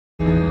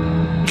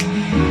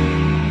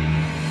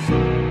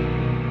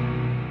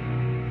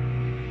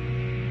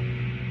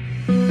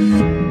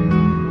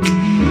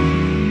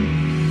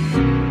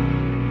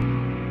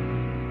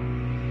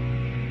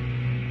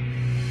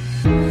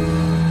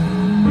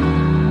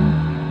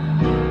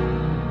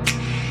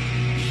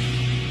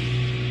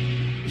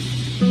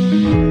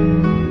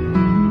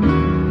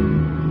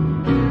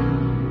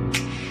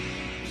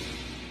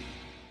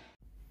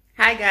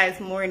guys,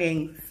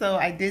 morning. So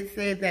I did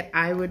say that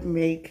I would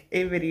make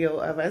a video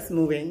of us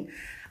moving.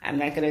 I'm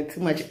not gonna too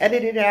much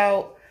edit it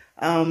out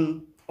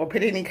or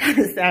put any kind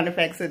of sound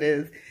effects.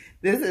 This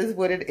is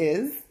what it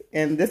is,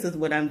 and this is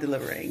what I'm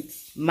delivering.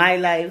 My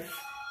life,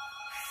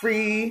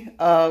 free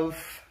of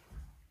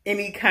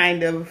any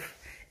kind of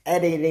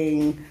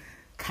editing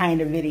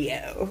kind of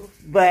video.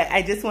 But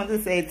I just want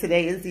to say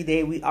today is the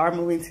day. We are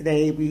moving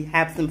today. We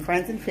have some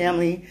friends and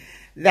family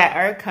that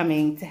are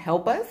coming to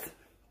help us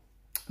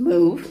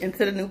move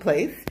into the new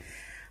place.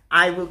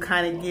 I will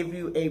kind of give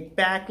you a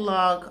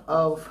backlog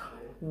of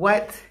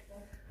what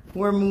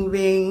we're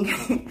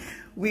moving.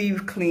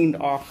 We've cleaned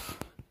off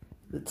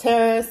the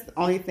terrace. The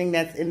only thing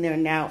that's in there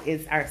now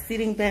is our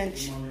seating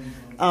bench.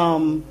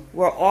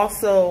 We're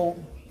also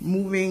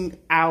moving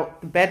out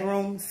the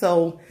bedroom,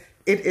 so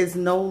it is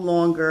no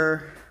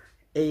longer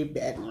a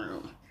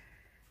bedroom.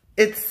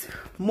 It's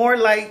more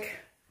like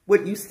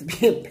what used to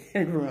be a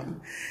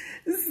bedroom.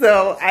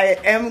 So I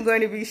am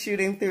going to be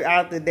shooting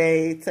throughout the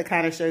day to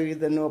kind of show you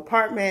the new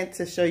apartment,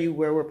 to show you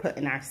where we're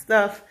putting our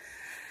stuff.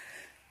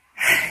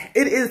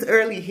 It is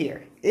early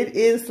here. It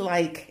is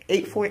like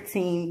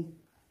 8:14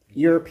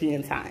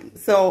 European time.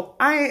 So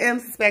I am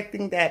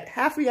suspecting that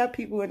half of y'all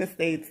people in the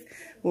States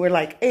who are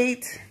like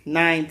 8,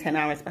 9, 10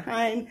 hours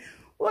behind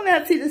will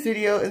not see this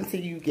video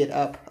until you get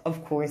up,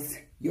 of course,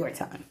 your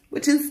time,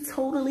 which is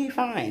totally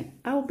fine.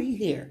 I'll be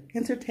here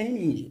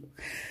entertaining you.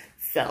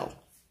 So,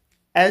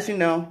 as you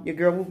know, your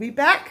girl will be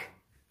back.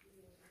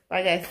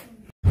 Bye, guys.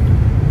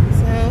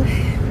 So,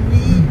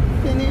 we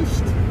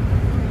finished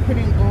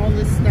putting all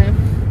the stuff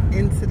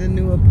into the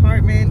new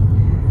apartment.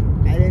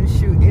 I didn't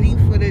shoot any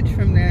footage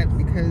from that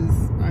because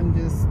I'm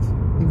just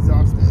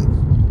exhausted.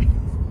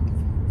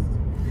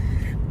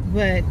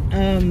 But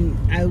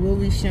I will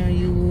be showing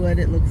you what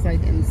it looks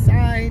like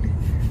inside.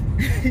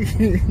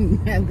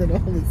 Now that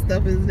all the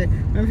stuff is there.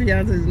 My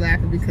fiance is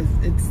laughing because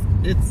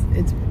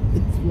it's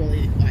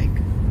really like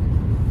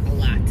a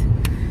lot.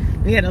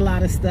 We had a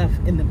lot of stuff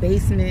in the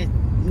basement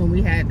when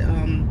we had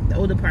the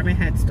old apartment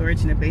had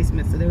storage in the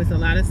basement, so there was a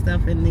lot of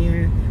stuff in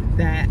there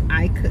that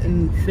I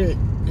couldn't fit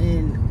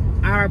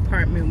in our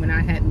apartment when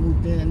I had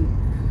moved in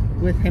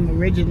with him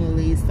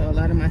originally, so a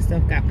lot of my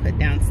stuff got put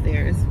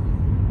downstairs.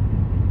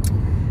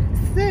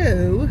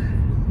 So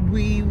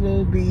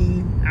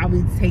I'll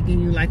be taking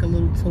you like a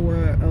little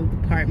tour of the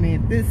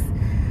apartment. This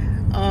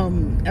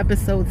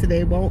episode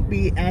today won't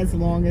be as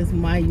long as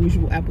my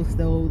usual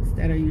episodes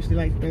that are usually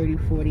like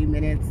 30-40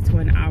 minutes to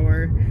an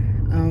hour.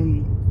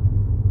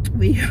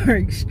 We are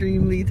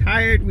extremely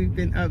tired. We've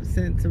been up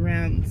since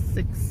around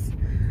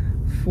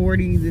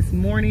 6:40 this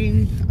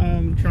morning,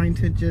 trying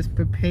to just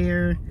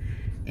prepare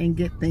and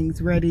get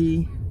things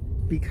ready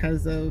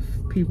because of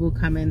people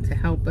coming to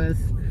help us.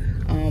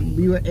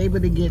 We were able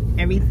to get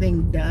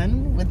everything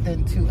done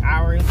within 2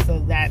 hours, so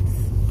that's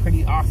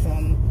pretty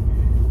awesome.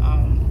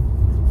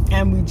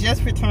 And we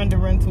just returned the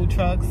rental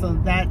truck, so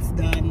that's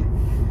done.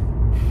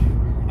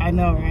 I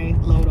know, right?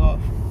 Load off.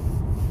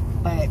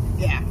 But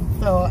yeah,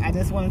 so I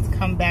just wanted to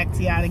come back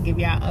to y'all to give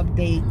y'all an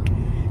update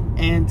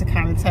and to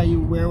kind of tell you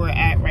where we're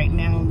at right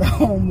now in the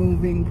whole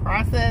moving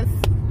process.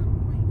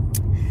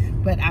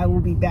 But I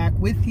will be back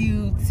with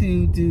you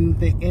to do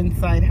the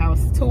inside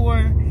house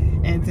tour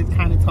and to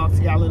kind of talk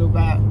to y'all a little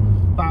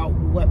about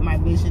what my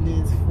vision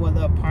is for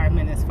the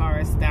apartment as far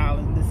as style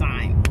and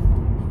design.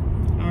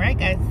 All right,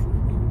 guys.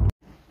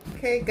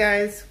 Okay,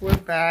 guys, we're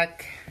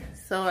back.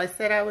 So I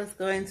said I was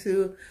going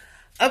to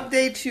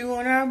update you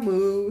on our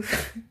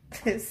move.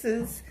 This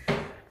is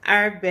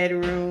our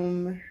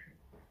bedroom.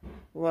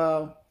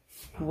 Well,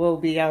 will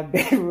be our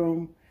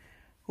bedroom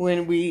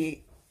when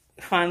we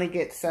finally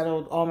get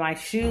settled. All my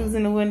shoes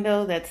in the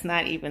window. That's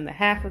not even the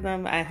half of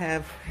them. I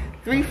have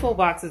 3 full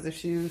boxes of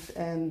shoes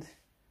and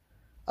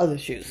other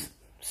shoes.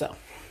 So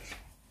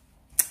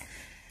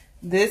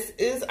this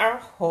is our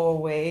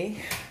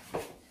hallway.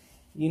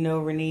 You know,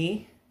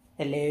 Renee.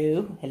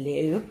 Hello,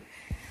 hello.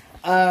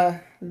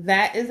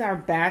 That is our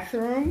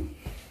bathroom.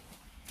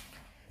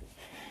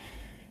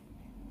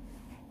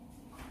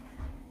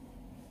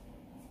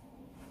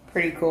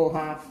 Pretty cool,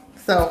 huh?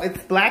 So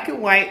it's black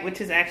and white, which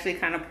is actually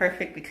kind of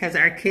perfect because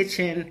our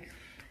kitchen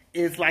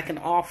is like an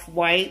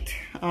off-white,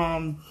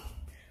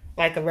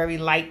 like a very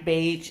light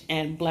beige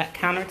and black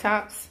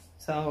countertops.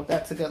 So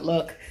that's a good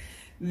look.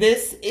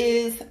 This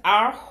is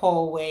our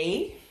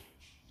hallway.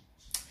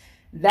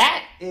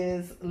 That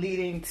is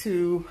leading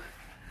to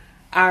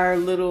our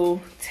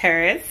little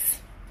terrace.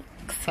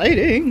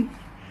 Exciting.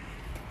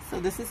 So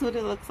this is what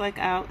it looks like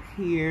out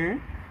here.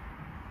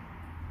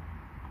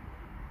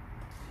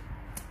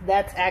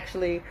 That's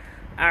actually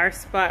our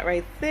spot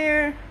right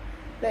there.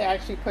 They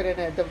actually put in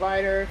a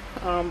divider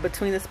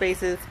between the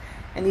spaces,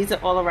 and these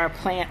are all of our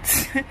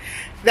plants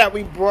that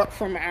we brought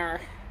from our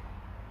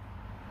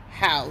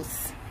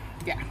house.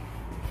 Yeah.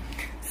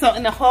 So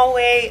in the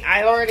hallway,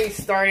 I already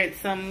started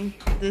some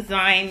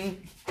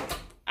design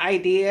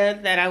idea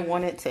that I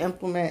wanted to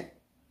implement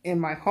in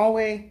my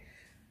hallway.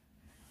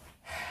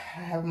 I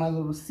have my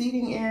little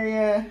seating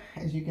area.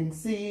 As you can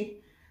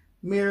see,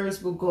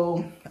 mirrors will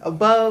go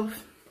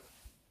above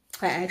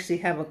I actually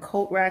have a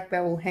coat rack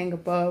that will hang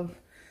above.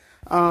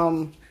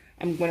 I'm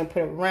going to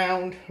put a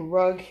round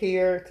rug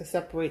here to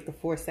separate the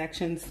 4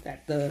 sections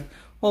that the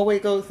hallway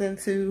goes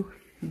into.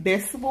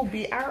 This will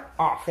be our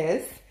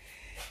office.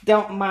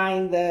 Don't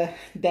mind the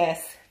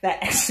desk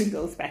that actually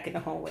goes back in the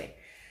hallway.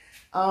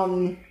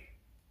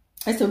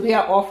 This will be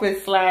our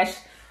office slash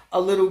a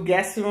little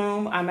guest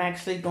room. I'm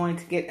actually going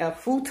to get a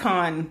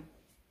futon,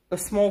 a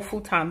small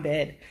futon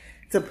bed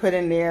to put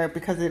in there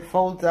because it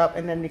folds up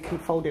and then you can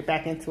fold it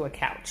back into a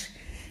couch.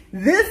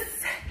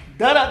 This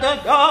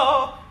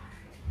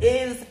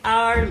is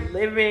our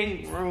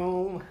living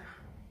room.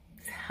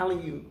 I'm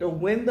telling you, the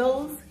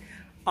windows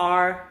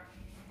are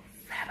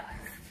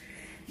fabulous.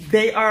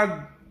 They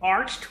are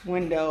arched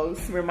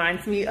windows.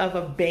 Reminds me of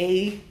a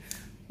bay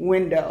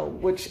window,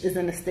 which is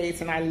in the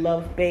States, and I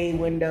love bay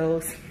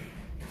windows.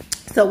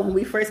 So when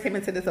we first came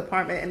into this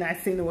apartment and I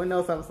seen the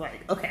windows, I was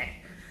like, okay.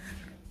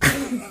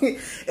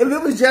 If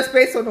it was just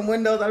based on the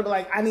windows, I'd be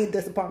like, I need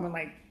this apartment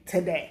like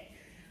today.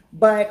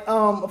 But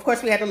of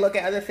course we had to look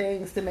at other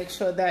things to make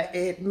sure that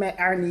it met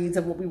our needs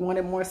of what we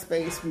wanted: more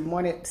space. We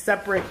wanted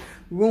separate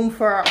room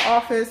for our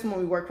office when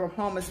we work from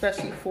home,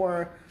 especially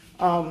for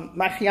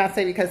my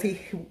fiance, because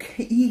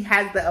he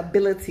has the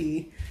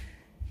ability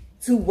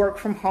to work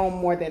from home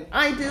more than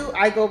I do.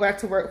 I go back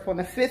to work on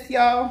the 5th,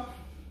 y'all.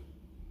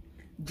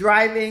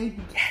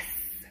 Driving, yes.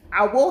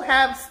 I will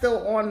have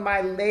still on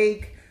my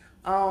leg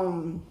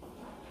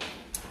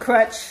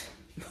crutch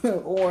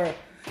or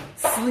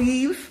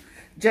sleeve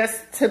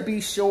just to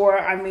be sure.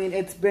 I mean,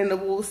 it's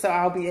bendable, so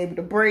I'll be able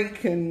to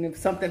brake, and if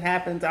something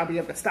happens, I'll be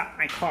able to stop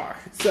my car.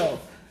 So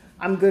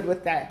I'm good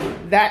with that.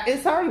 That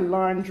is our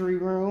laundry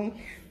room.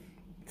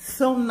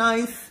 So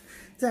nice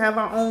to have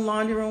our own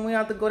laundry room. We don't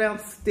have to go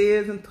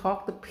downstairs and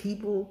talk to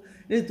people.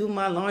 Just do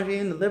my laundry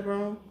in the living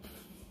room.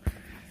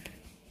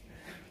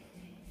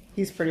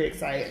 He's pretty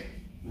excited.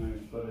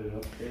 Put it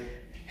up there.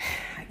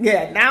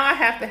 Yeah, now I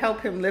have to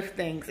help him lift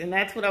things, and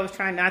that's what I was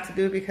trying not to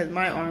do because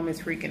my arm is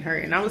freaking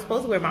hurting. I was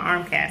supposed to wear my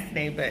arm cast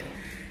today, but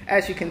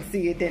as you can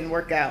see, it didn't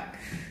work out.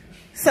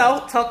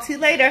 So, talk to you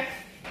later.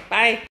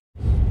 Bye.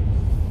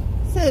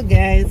 So,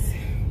 guys,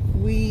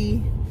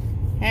 we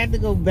had to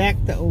go back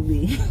to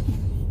OB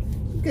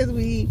because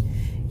we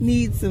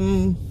need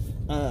some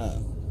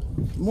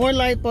more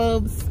light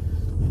bulbs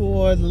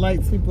for the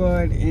lights we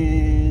brought,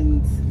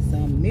 and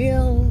some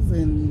nails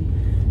and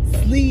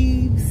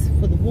sleeves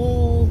for the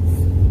walls.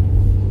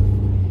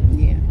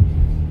 Yeah.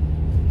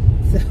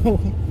 So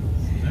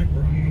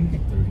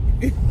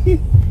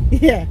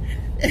yeah,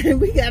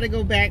 and we got to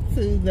go back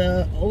to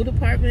the old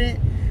apartment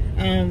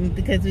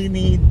because we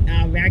need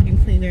our vacuum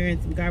cleaner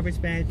and some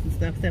garbage bags and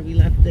stuff that we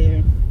left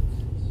there.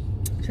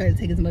 Try to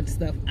take as much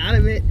stuff out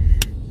of it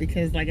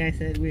because, like I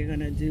said, we're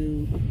gonna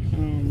do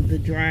the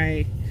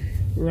dry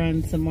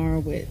run tomorrow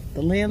with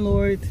the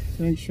landlord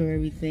to ensure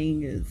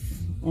everything is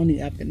on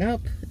the up and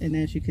up. And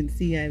as you can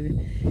see, I've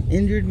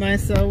injured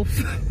myself.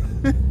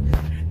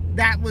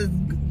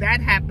 That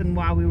happened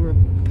while we were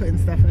putting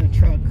stuff in the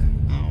truck.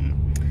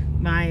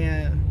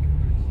 My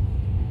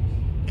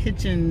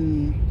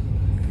kitchen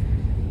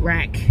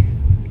rack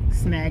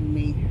snagged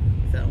me,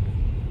 so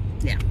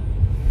yeah.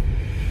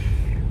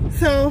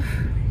 So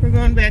we're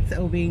going back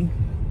to OB.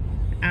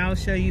 I'll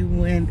show you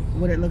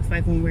what it looks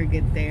like when we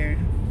get there,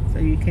 so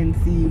you can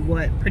see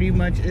what pretty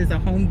much is a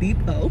Home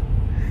Depot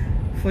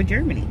for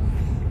Germany,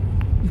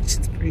 which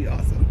is pretty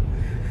awesome.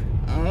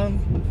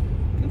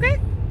 Okay,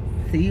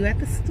 see you at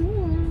the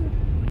store.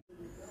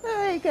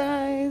 Alright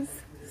guys,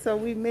 so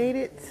we made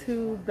it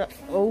to the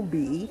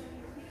OB.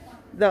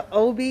 The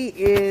OB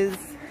is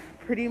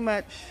pretty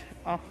much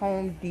a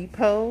Home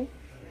Depot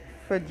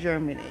for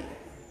Germany.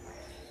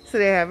 So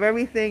they have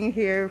everything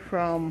here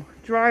from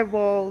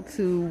drywall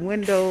to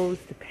windows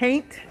to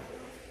paint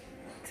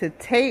to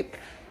tape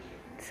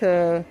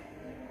to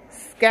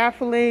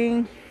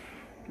scaffolding,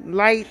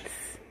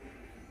 lights,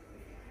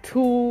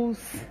 tools.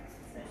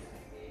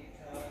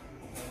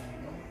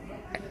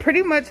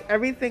 Pretty much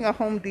everything a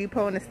Home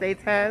Depot in the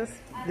States has,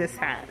 this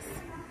has.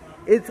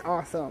 It's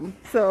awesome.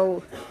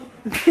 So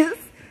this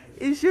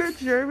is your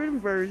German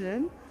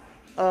version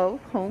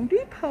of Home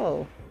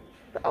Depot,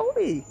 the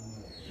OB.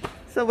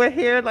 So we're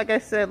here, like I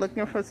said,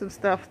 looking for some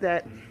stuff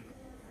that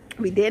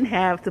we didn't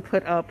have to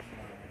put up.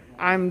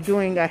 I'm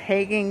doing a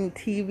hanging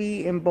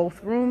TV in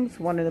both rooms,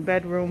 one in the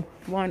bedroom,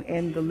 one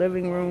in the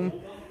living room.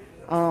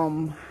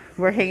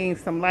 We're hanging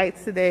some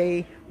lights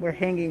today. We're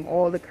hanging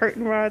all the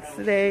curtain rods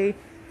today.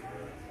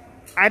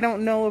 I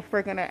don't know if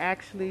we're gonna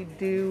actually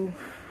do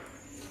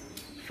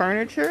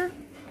furniture,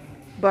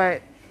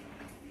 but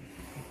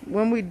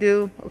when we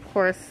do, of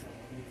course,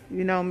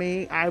 you know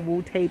me, I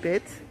will tape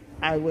it.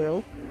 I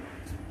will.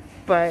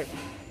 But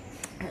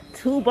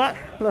 $2,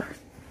 look,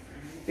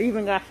 they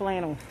even got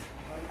flannel.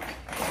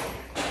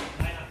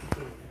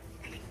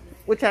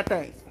 Which I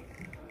think.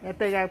 I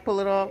think I can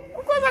pull it off.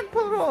 Of course I can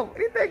pull it off.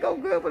 Anything go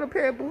good with a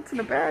pair of boots in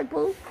the bag,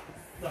 boo.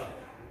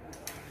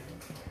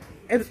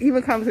 It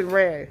even comes in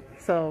red.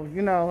 So,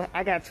 you know,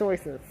 I got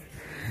choices.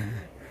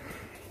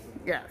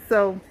 Yeah,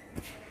 so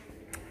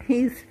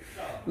he's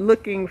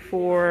looking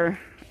for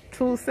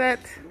tool set.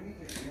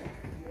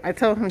 I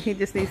told him he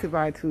just needs to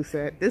buy a tool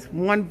set. This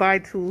one buy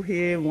tool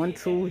here, one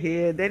tool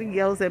here. Then he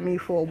yells at me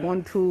for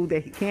one tool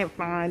that he can't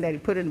find, that he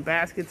put in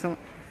baskets.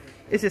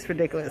 It's just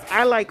ridiculous.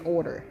 I like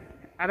order.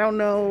 I don't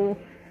know,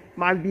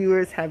 my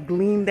viewers have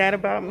gleaned that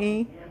about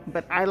me,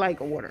 but I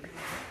like order.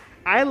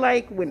 I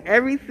like when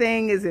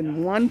everything is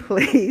in one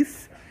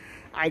place.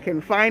 I can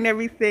find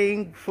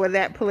everything for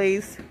that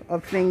place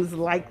of things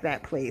like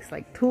that place.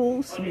 Like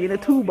tools should be in a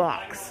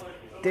toolbox.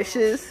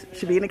 Dishes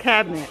should be in a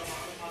cabinet.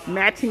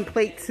 Matching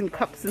plates and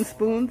cups and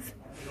spoons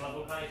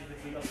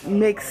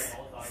makes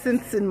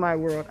sense in my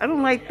world. I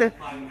don't like the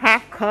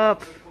half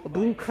cup, a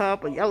blue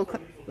cup, a yellow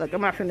cup. Look,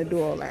 I'm not finna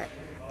do all that.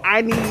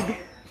 I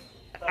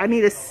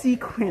need a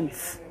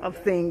sequence of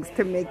things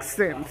to make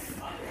sense.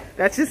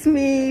 That's just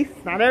me.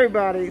 It's not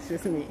everybody. It's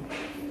just me.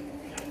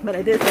 But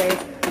I did say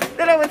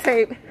that I would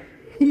tape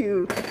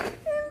you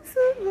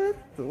into the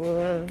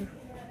store.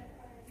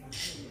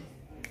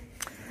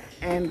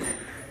 And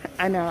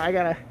I know I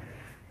got a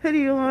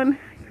hoodie on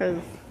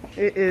because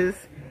it is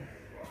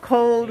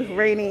cold,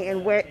 rainy,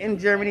 and wet in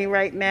Germany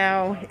right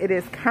now. It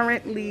is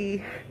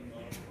currently,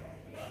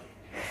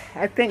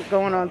 I think,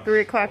 going on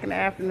 3 o'clock in the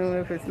afternoon,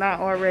 if it's not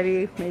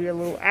already, maybe a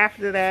little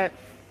after that.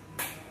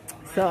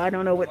 So I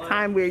don't know what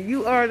time where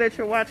you are that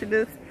you're watching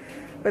this,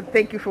 but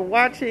thank you for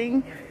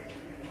watching,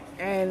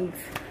 and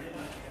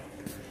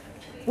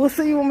we'll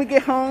see you when we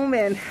get home,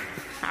 and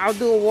I'll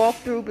do a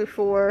walkthrough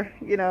before,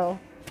 you know,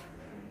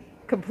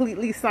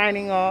 completely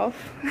signing off.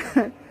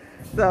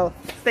 So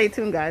stay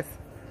tuned, guys.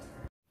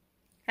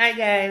 Hi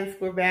guys,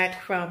 we're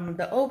back from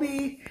the OB,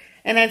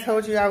 and I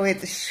told you I wanted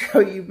to show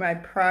you my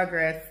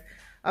progress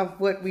of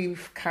what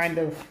we've kind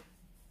of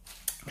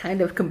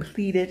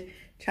completed.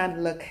 Trying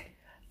to look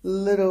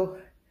little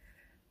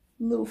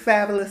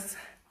fabulous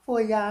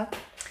for y'all.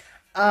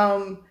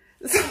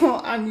 So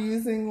I'm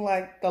using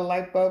like the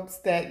light bulbs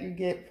that you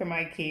get from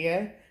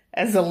IKEA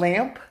as a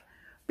lamp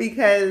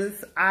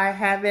because I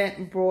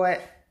haven't brought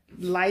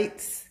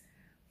lights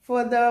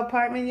for the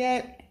apartment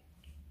yet.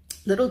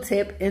 Little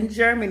tip, in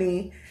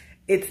Germany,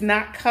 it's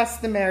not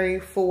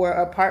customary for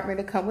an apartment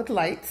to come with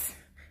lights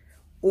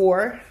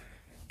or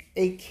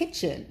a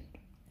kitchen.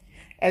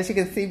 As you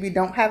can see, we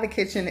don't have a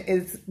kitchen.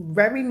 It's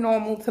very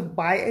normal to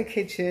buy a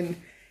kitchen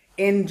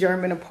in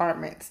German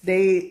apartments.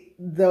 The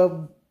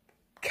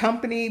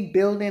company,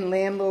 building,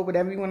 landlord,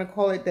 whatever you want to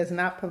call it, does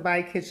not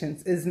provide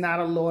kitchens. It's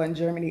not a law in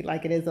Germany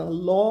like it is a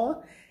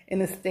law in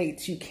the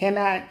States. You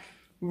cannot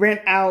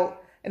rent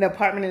out an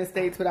apartment in the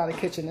States without a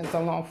kitchen. It's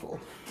unlawful.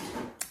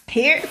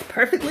 Here, it's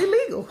perfectly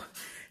legal.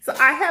 So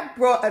I have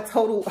brought a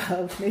total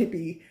of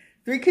maybe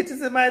 3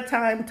 kitchens in my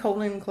time,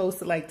 totaling close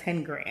to like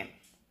 10 grand.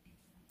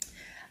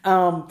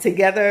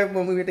 Together,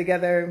 when we were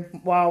together a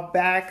while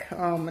back,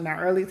 in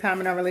our early time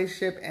in our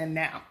relationship, and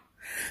now.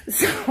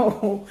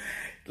 So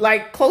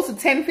like close to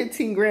 10,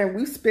 15 grand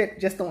we spent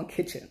just on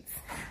kitchens.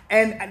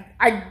 And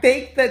I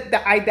think that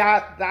the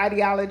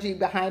ideology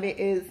behind it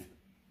is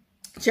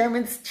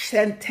Germans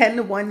tend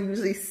to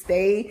usually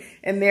stay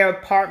in their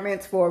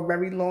apartments for a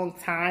very long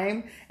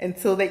time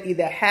until they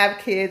either have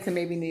kids and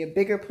maybe need a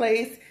bigger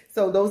place.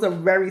 So those are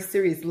very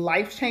serious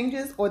life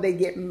changes, or they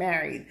get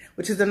married,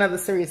 which is another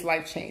serious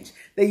life change.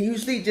 They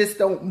usually just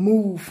don't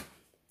move.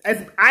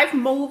 As I've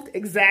moved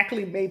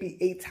exactly maybe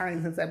 8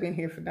 times since I've been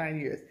here for 9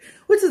 years,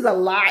 which is a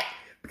lot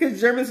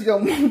because Germans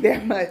don't move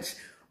that much.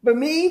 But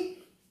me,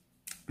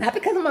 not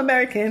because I'm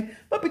American,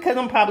 but because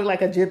I'm probably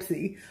like a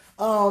gypsy.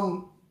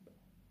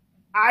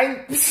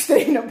 I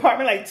stayed in an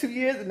apartment like 2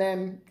 years, and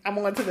then I'm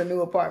on to the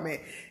new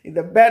apartment.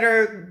 Either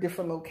better,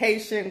 different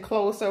location,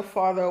 closer,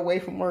 farther away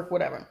from work,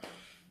 whatever.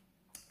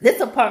 This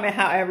apartment,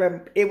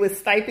 however, it was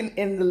stipend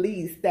in the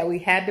lease that we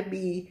had to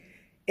be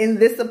in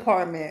this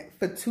apartment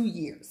for 2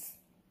 years.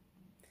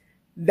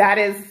 That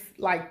is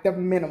like the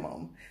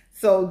minimum.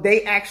 So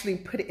they actually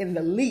put in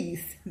the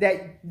lease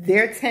that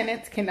their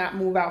tenants cannot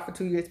move out for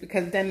 2 years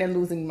because then they're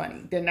losing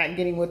money. They're not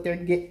getting what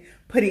they're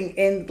putting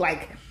in.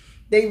 Like,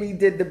 they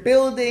redid the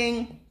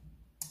building.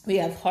 We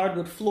have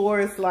hardwood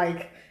floors,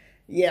 like,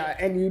 yeah,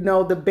 and you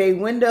know, the bay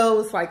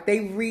windows, like they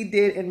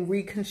redid and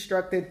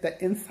reconstructed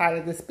the inside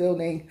of this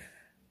building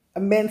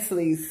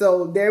immensely.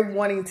 So they're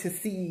wanting to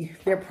see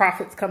their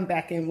profits come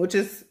back in, which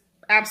is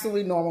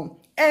absolutely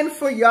normal. And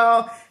for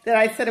y'all that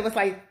I said it was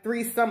like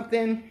 3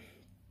 something,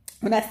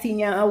 when I seen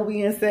y'all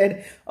and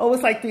said, oh,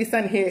 it's like 3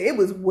 something here, it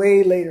was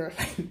way later.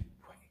 It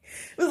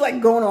was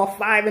like going on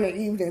 5 in the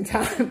evening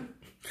time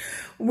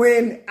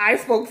when I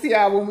spoke to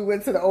y'all when we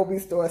went to the OB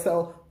store.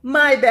 So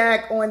my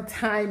bad on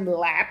time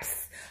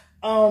lapse.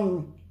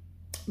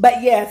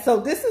 But yeah, so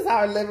this is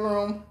our living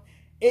room.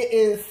 It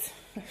is,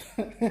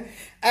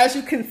 as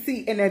you can see,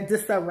 in a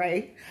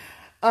disarray.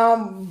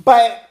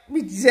 But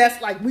we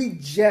just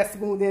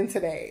moved in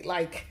today.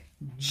 Like,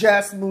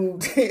 just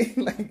moved in.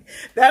 Like,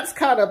 that's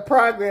kind of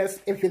progress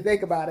if you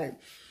think about it.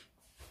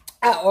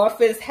 Our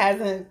office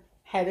hasn't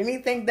had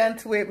anything done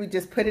to it. We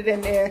just put it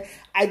in there.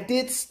 I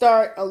did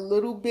start a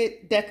little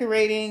bit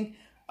decorating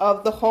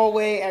of the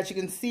hallway. As you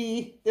can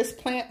see, this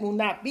plant will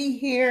not be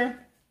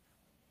here.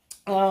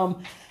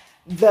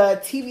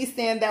 The TV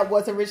stand that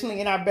was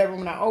originally in our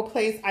bedroom in our old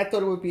place, I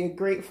thought it would be a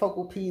great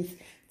focal piece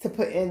to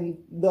put in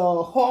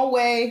the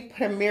hallway,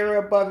 put a mirror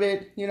above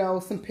it, you know,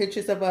 some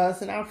pictures of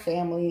us and our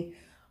family.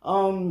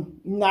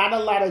 Not a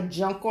lot of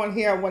junk on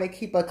here. I want to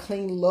keep a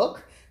clean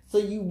look. So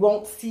you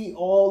won't see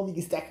all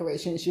these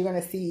decorations. You're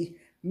going to see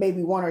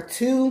maybe one or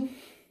two.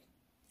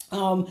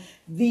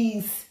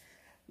 These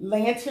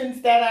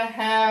lanterns that I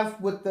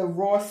have with the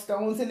raw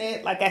stones in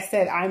it, like I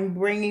said, I'm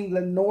bringing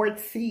the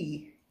North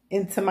Sea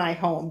into my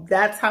home.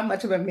 That's how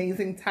much of an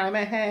amazing time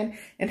I had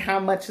and how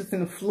much it's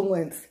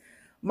influenced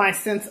my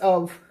sense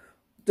of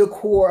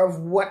decor of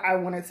what I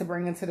wanted to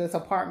bring into this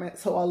apartment.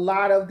 So a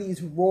lot of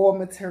these raw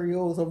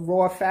materials of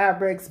raw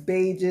fabrics,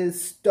 beiges,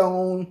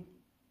 stone.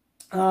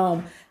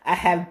 I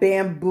have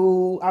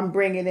bamboo I'm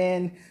bringing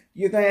in.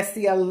 You're going to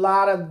see a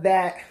lot of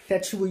that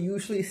you will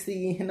usually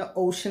see in the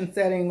ocean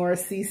setting or a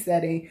sea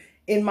setting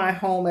in my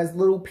home as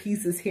little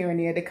pieces here and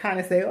there to kind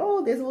of say,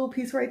 oh, there's a little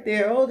piece right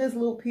there. Oh, there's a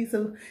little piece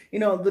of, you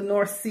know, the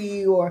North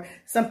Sea or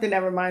something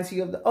that reminds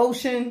you of the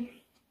ocean.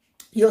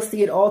 You'll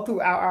see it all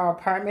throughout our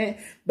apartment,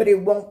 but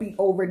it won't be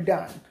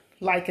overdone.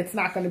 Like, it's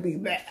not going to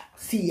be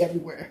sea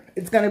everywhere.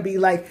 It's going to be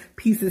like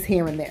pieces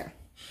here and there.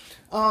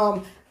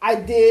 I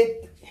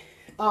did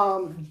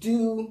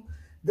do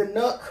the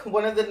nook,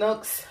 one of the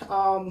nooks.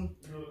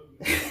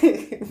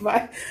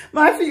 My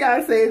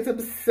fiance is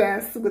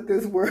obsessed with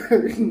this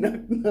word,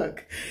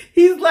 nook.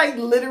 He's like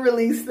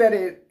literally said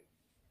it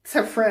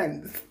to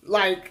friends,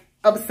 like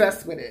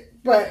obsessed with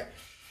it. But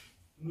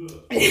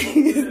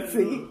you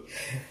see,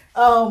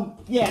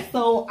 yeah.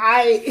 So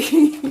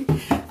I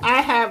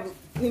have,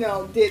 you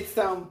know, did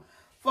some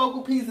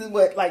focal pieces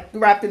with like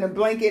wrapped in a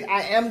blanket.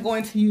 I am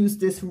going to use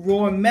this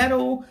raw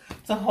metal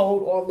to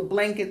hold all the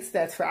blankets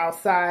that's for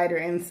outside or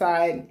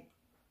inside.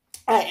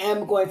 I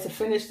am going to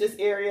finish this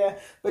area,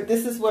 but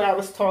this is what I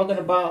was talking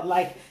about,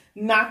 like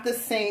not the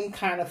same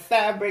kind of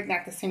fabric,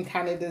 not the same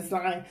kind of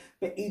design,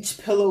 but each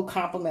pillow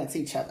complements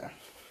each other.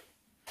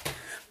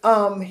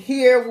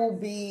 Here will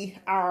be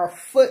our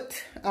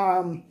foot,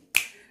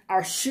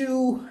 our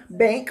shoe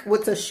bank.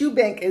 What's a shoe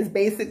bank is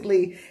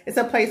basically, it's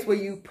a place where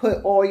you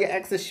put all your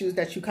extra shoes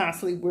that you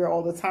constantly wear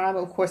all the time.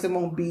 Of course, it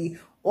won't be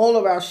all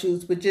of our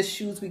shoes, but just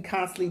shoes we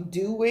constantly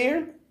do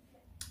wear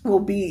will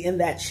be in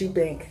that shoe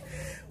bank.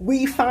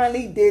 We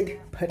finally did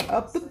put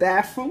up the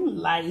bathroom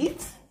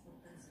light.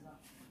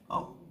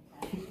 Oh,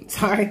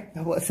 sorry,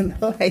 that wasn't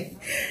the light.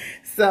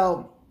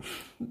 So,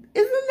 isn't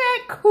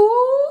that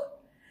cool?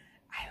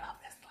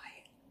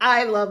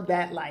 I love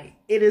that light.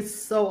 It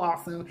is so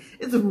awesome.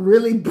 It's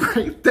really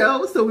bright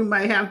though, so we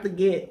might have to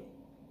get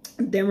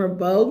dimmer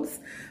bulbs,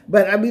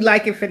 but I'll be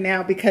liking it for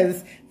now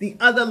because the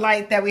other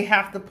light that we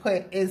have to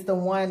put is the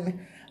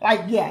one,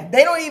 like, yeah,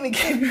 they don't even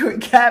give you a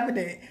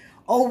cabinet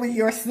over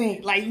your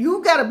sink. Like,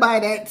 you got to buy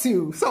that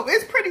too. So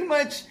it's pretty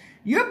much,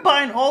 you're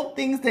buying all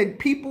things that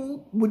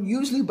people would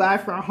usually buy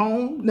for a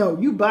home. No,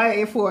 you buy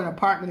it for an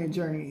apartment in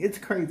Germany. It's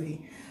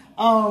crazy.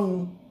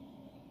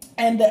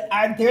 And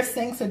their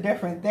sinks are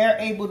different. They're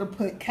able to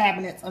put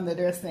cabinets under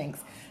their sinks.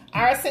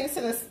 Our sinks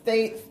in the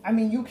States, I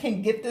mean, you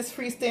can get this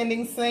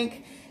freestanding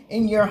sink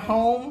in your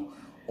home,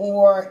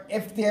 or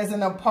if there's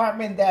an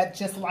apartment that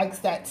just likes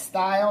that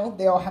style,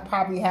 they'll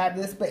probably have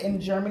this. But in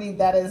Germany,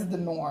 that is the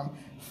norm.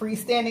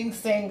 Freestanding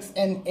sinks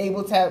and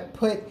able to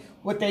put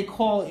what they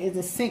call is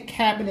a sink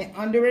cabinet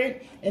under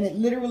it. And it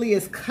literally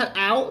is cut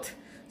out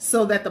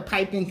so that the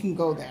piping can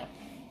go there.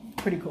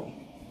 Pretty cool.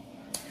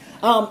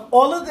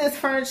 All of this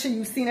furniture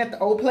you've seen at the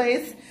old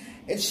place,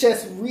 it's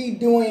just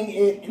redoing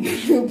it in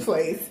the new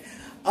place.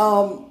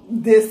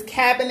 This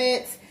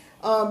cabinet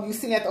you've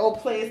seen at the old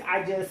place,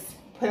 I just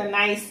put a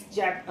nice,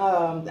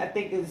 I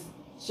think it's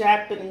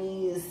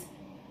Japanese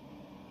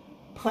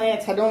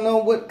plant. I don't know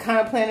what kind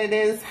of plant it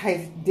is.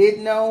 I did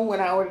know when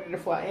I ordered it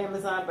for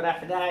Amazon, but I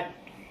forgot.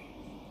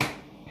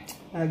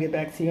 I'll get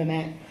back to you on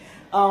that.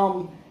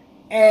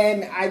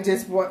 And I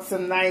just bought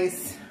some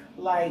nice,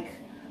 like,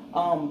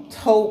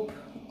 taupe,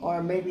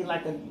 or maybe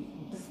like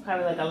this is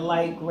probably like a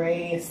light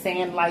gray, a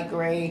sand light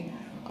gray,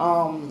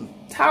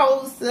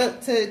 towels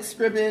to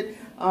exhibit.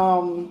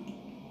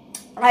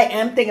 I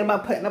am thinking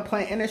about putting a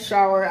plant in the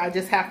shower. I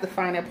just have to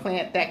find a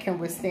plant that can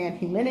withstand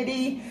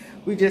humidity.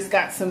 We just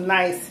got some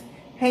nice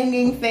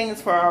hanging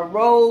things for our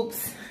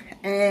robes,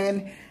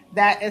 and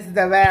that is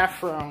the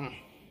bathroom.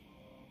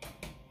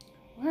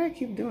 Why do I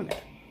keep doing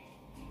that?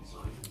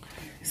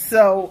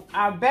 So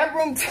our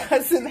bedroom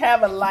doesn't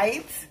have a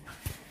light.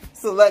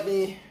 So let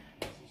me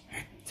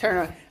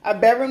turn on. Our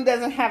bedroom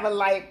doesn't have a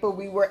light, but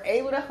we were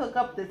able to hook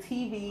up the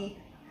TV,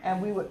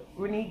 and we would,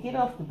 Renee, get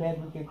off the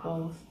bed with your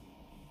clothes.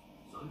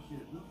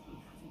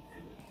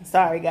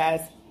 Sorry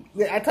guys,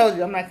 I told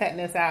you I'm not cutting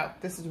this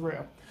out. This is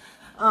real.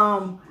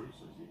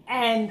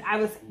 And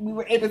we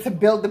were able to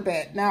build the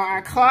bed. Now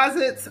our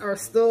closets are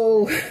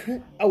still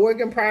a work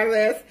in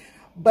progress,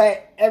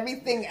 but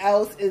everything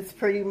else is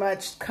pretty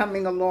much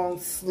coming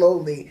along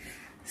slowly.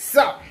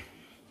 So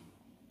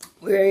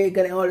we're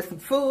gonna order some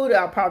food.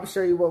 I'll probably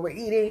show you what we're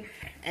eating,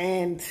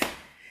 and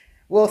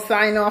we'll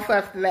sign off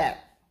after that.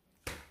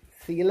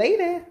 See you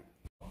later.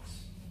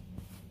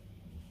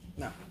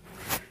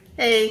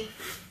 Hey,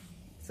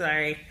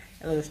 sorry,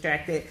 a little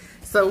distracted.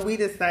 So we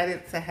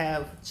decided to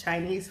have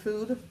Chinese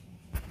food.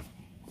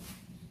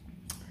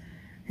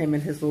 Him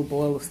and his little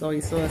bowl of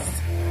soy sauce.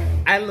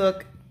 I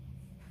look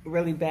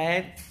really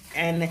bad,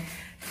 and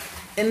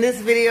in this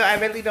video I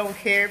really don't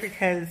care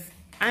because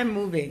I'm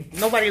moving.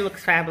 Nobody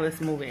looks fabulous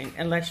moving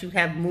unless you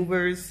have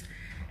movers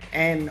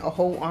and a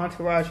whole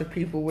entourage of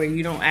people where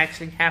you don't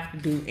actually have to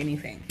do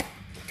anything.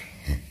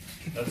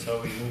 That's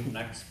how we move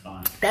next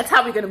time. That's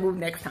how we're gonna move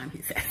next time,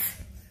 he says.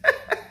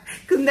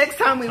 Because next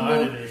time we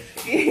move,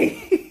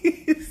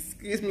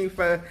 excuse me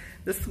for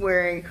the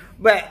swearing,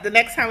 but the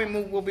next time we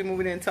move, we'll be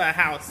moving into a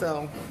house.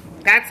 So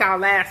that's our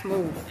last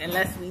move,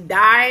 unless we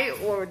die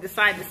or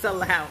decide to sell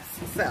the house.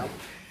 So,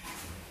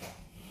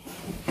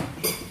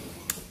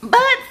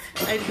 but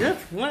I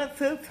just wanted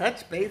to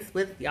touch base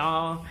with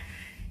y'all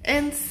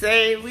and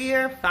say we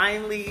are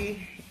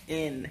finally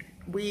in.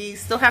 We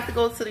still have to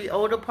go to the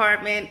old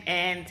apartment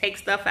and take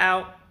stuff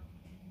out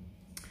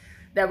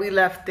that we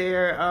left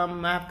there. I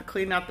have to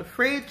clean out the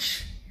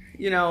fridge.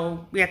 You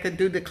know, we have to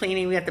do the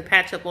cleaning. We have to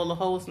patch up all the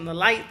holes in the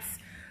lights.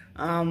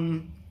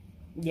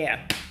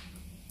 Yeah.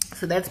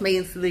 So that's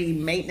mainly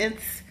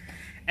maintenance.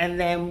 And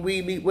then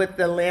we meet with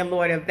the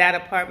landlord of that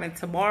apartment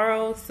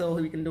tomorrow so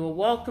we can do a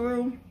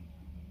walkthrough.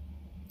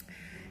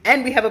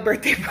 And we have a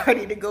birthday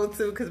party to go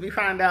to because we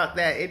found out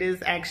that it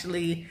is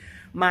actually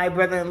my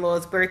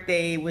brother-in-law's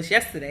birthday was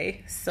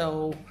yesterday.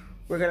 So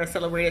we're going to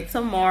celebrate it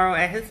tomorrow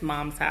at his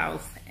mom's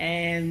house.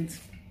 And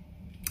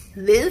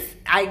this,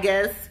 I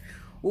guess,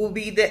 will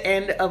be the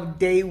end of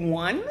day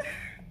one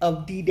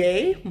of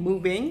D-Day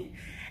moving.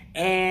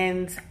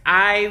 And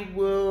I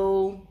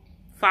will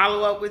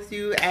follow up with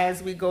you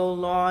as we go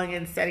along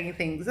and setting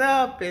things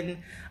up. And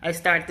I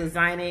start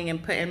designing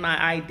and putting my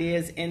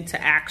ideas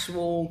into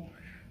actual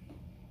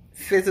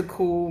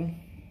physical,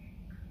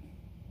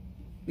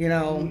 you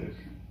know,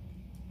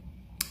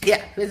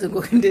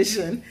 physical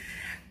condition.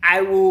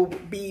 I will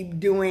be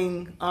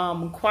doing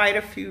quite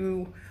a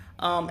few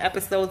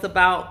episodes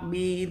about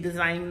me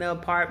designing the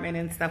apartment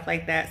and stuff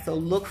like that. So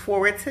look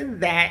forward to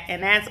that.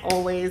 And as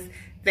always,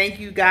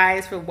 thank you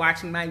guys for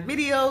watching my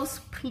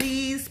videos.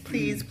 Please,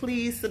 please,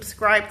 please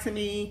subscribe to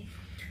me.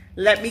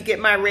 Let me get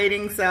my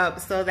ratings up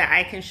so that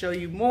I can show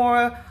you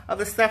more of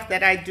the stuff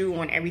that I do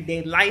on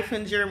everyday life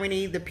in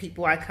Germany, the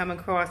people I come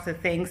across, the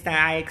things that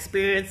I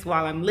experience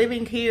while I'm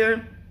living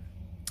here.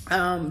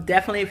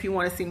 Definitely, if you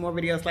want to see more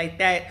videos like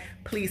that,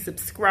 please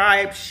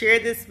subscribe, share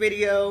this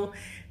video.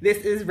 This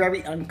is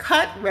very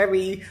uncut,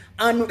 very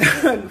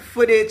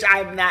footage.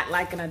 I'm not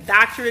like a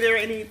doctorate or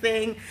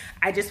anything.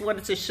 I just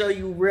wanted to show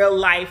you real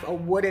life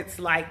of what it's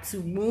like to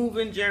move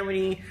in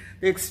Germany,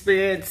 the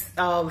experience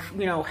of,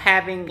 you know,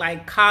 having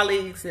like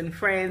colleagues and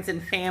friends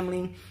and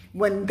family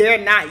when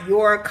they're not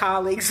your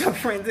colleagues or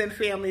friends and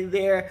family.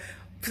 They're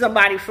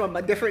somebody from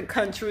a different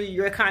country.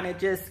 You're kind of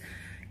just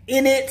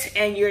in it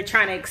and you're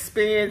trying to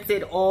experience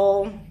it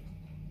all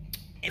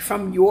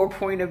from your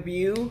point of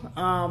view.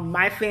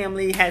 My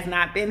family has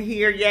not been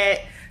here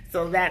yet,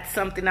 so that's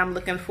something I'm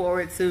looking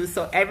forward to.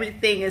 So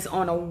everything is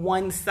on a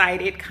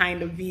one-sided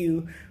kind of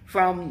view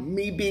from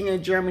me being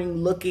in Germany,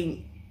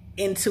 looking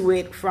into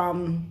it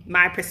from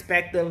my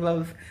perspective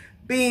of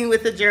being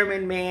with a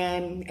German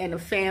man and a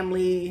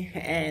family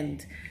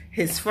and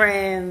his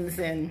friends.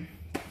 And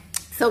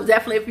so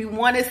definitely, if you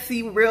want to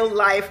see real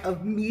life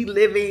of me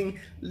living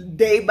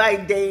day by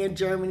day in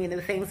Germany and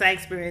the things I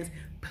experience,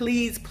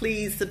 please,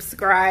 please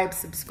subscribe.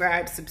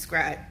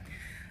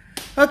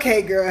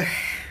 Okay, girl.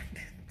 I'm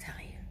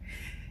telling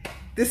you.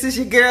 This is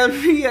your girl,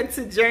 Mia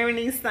to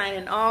Germany,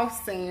 signing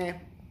off, saying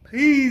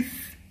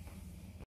peace.